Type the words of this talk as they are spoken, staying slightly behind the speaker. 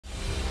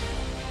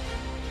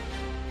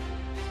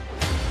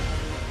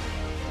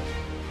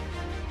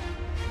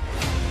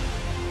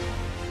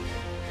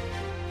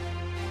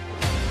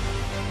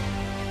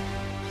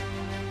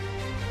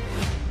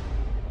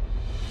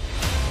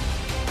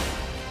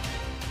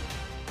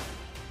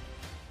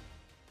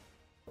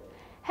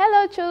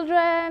Hello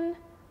children,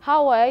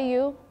 how are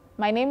you?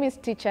 My name is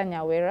Teacher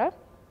Nyawera.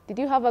 Did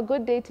you have a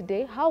good day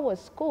today? How was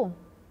school?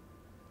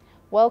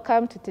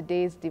 Welcome to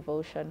today's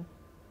devotion.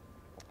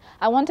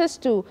 I want us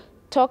to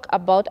talk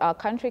about our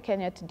country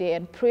Kenya today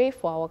and pray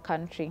for our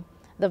country.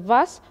 The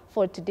verse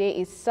for today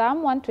is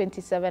Psalm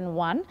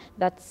 127:1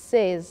 that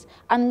says,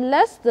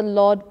 "Unless the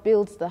Lord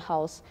builds the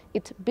house,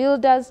 its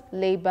builders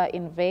labor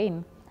in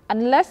vain.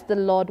 Unless the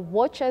Lord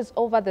watches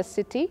over the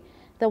city,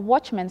 the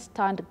watchmen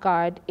stand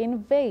guard in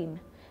vain."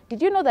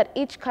 Did you know that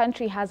each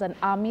country has an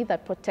army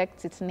that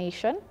protects its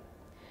nation?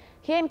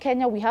 Here in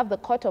Kenya, we have the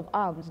coat of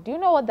arms. Do you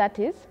know what that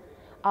is?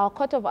 Our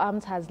coat of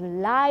arms has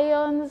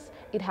lions,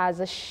 it has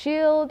a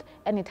shield,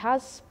 and it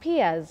has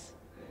spears.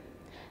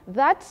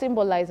 That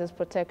symbolizes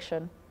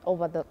protection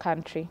over the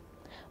country.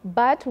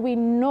 But we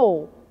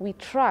know, we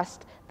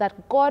trust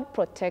that God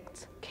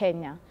protects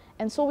Kenya.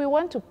 And so we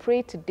want to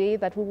pray today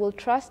that we will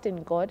trust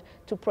in God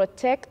to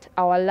protect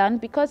our land,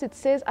 because it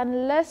says,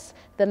 unless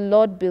the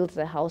Lord builds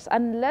the house,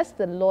 unless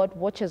the Lord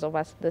watches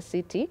over the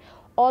city,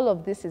 all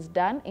of this is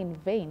done in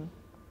vain.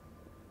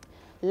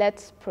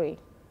 Let's pray.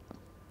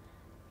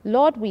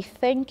 Lord, we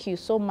thank you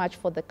so much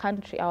for the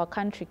country, our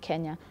country,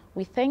 Kenya.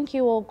 We thank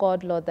you, O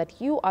God, Lord, that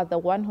you are the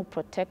one who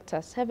protects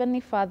us. Heavenly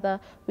Father,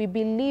 we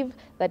believe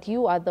that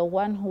you are the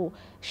one who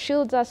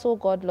shields us, O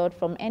God, Lord,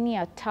 from any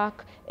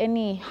attack,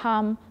 any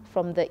harm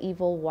from the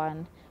evil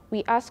one.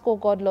 We ask, O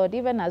God, Lord,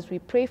 even as we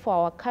pray for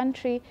our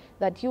country,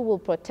 that you will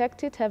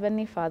protect it,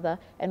 Heavenly Father,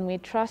 and we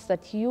trust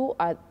that you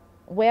are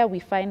where we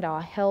find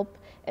our help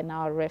and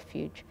our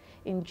refuge.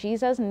 In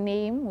Jesus'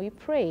 name we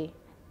pray.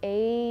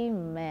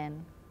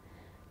 Amen.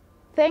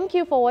 Thank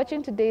you for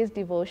watching today's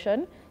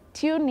devotion.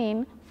 Tune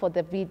in for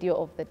the video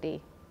of the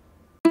day.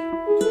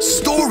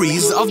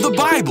 Stories of the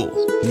Bible.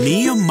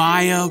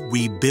 Nehemiah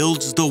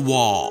rebuilds the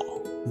wall.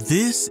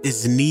 This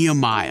is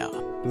Nehemiah.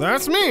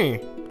 That's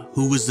me.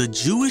 Who was a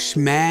Jewish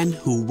man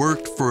who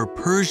worked for a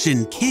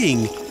Persian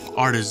king,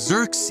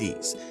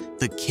 Artaxerxes,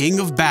 the king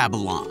of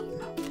Babylon.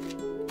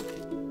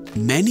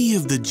 Many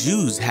of the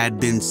Jews had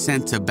been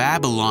sent to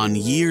Babylon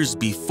years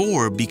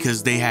before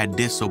because they had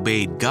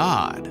disobeyed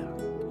God.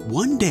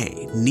 One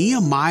day,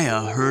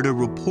 Nehemiah heard a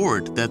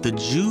report that the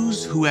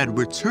Jews who had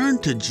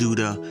returned to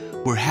Judah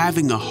were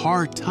having a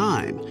hard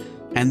time,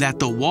 and that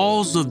the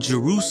walls of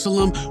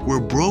Jerusalem were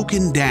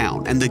broken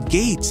down and the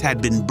gates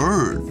had been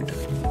burned.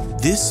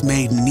 This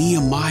made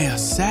Nehemiah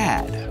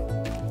sad.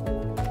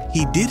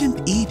 He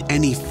didn't eat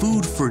any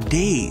food for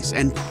days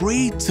and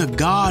prayed to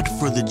God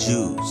for the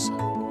Jews.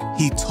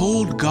 He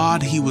told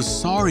God he was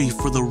sorry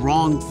for the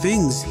wrong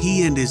things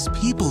he and his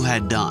people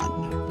had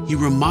done. He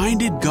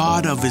reminded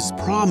God of his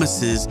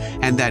promises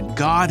and that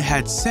God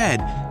had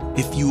said,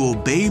 "If you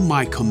obey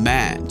my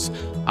commands,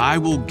 I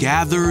will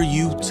gather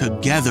you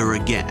together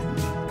again."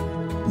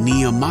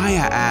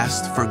 Nehemiah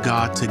asked for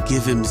God to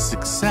give him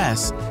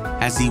success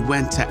as he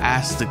went to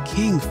ask the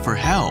king for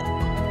help.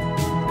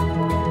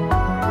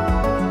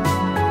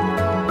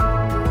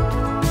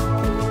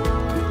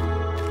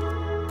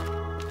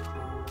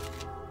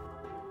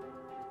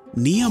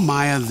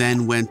 Nehemiah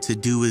then went to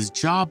do his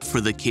job for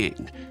the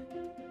king.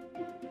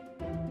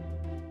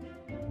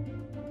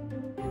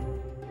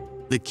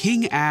 The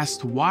king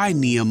asked why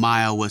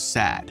Nehemiah was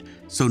sad,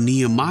 so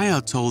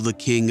Nehemiah told the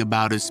king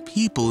about his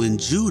people in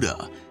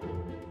Judah.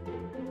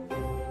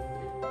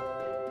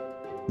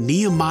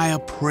 Nehemiah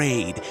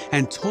prayed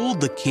and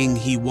told the king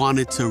he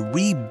wanted to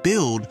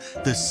rebuild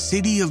the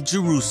city of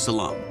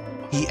Jerusalem.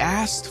 He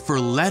asked for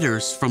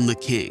letters from the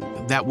king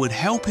that would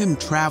help him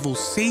travel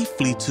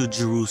safely to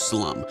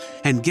Jerusalem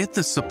and get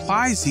the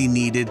supplies he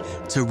needed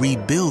to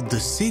rebuild the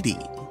city.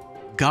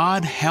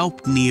 God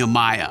helped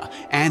Nehemiah,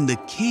 and the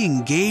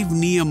king gave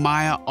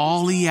Nehemiah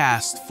all he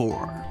asked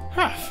for.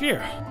 Phew.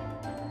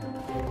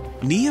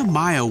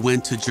 Nehemiah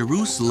went to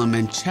Jerusalem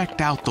and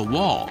checked out the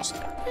walls.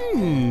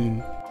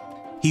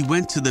 He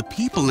went to the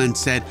people and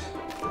said,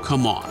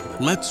 "Come on,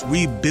 let's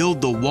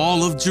rebuild the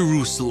wall of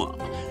Jerusalem."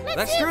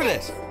 Let's do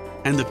this.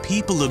 And the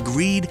people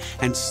agreed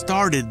and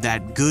started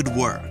that good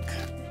work.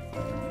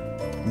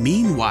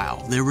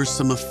 Meanwhile, there were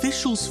some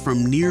officials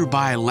from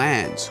nearby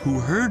lands who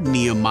heard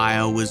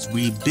Nehemiah was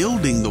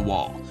rebuilding the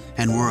wall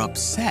and were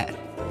upset.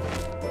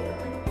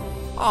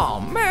 Oh,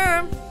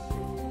 man.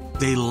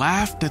 They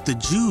laughed at the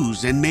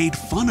Jews and made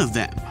fun of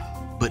them.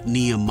 But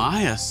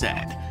Nehemiah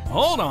said,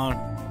 Hold on.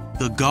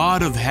 "The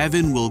God of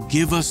heaven will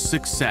give us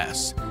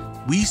success.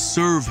 We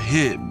serve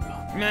him."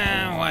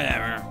 Nah,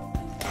 whatever.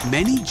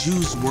 Many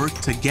Jews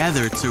worked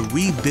together to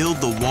rebuild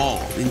the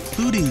wall,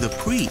 including the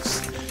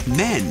priests,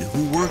 men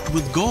who worked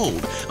with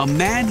gold, a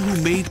man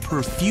who made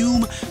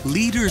perfume,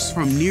 leaders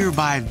from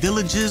nearby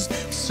villages,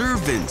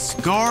 servants,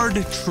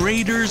 guard,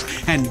 traders,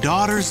 and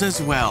daughters as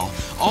well.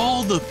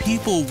 All the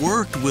people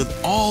worked with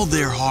all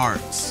their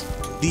hearts.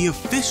 The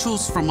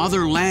officials from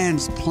other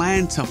lands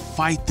planned to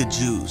fight the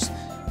Jews.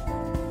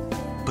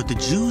 But the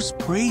Jews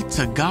prayed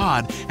to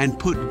God and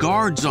put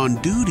guards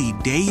on duty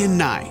day and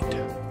night.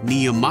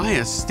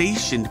 Nehemiah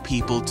stationed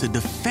people to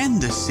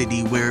defend the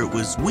city where it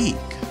was weak.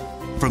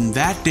 From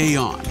that day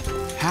on,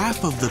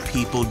 half of the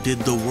people did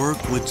the work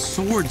with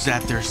swords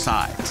at their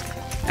sides,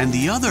 and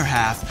the other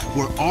half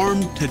were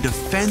armed to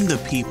defend the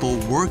people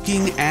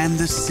working and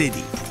the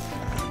city.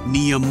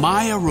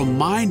 Nehemiah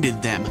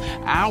reminded them,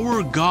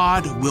 "Our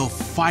God will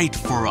fight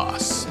for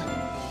us."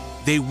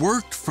 They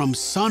worked from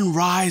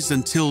sunrise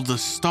until the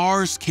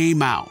stars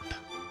came out.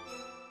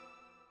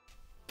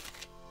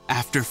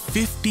 After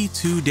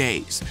 52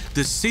 days,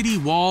 the city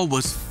wall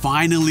was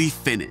finally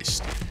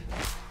finished.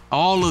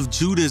 All of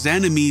Judah's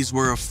enemies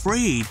were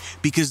afraid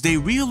because they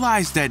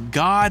realized that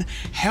God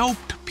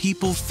helped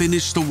people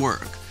finish the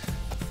work.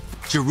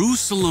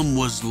 Jerusalem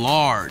was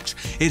large.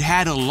 It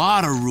had a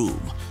lot of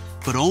room,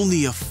 but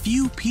only a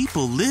few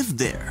people lived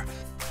there.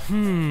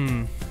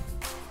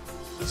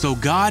 So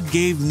God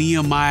gave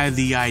Nehemiah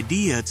the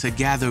idea to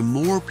gather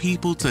more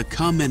people to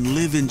come and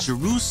live in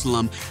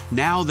Jerusalem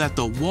now that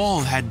the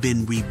wall had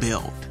been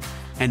rebuilt.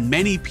 And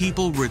many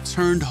people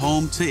returned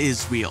home to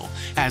Israel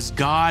as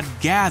God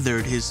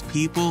gathered his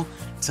people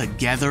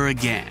together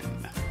again.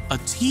 A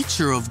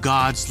teacher of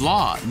God's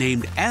law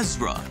named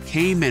Ezra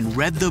came and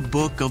read the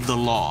book of the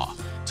law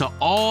to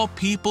all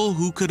people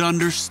who could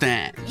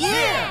understand.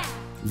 Yeah!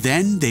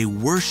 Then they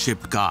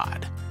worshiped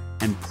God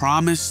and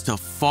promised to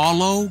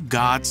follow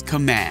God's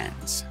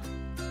commands.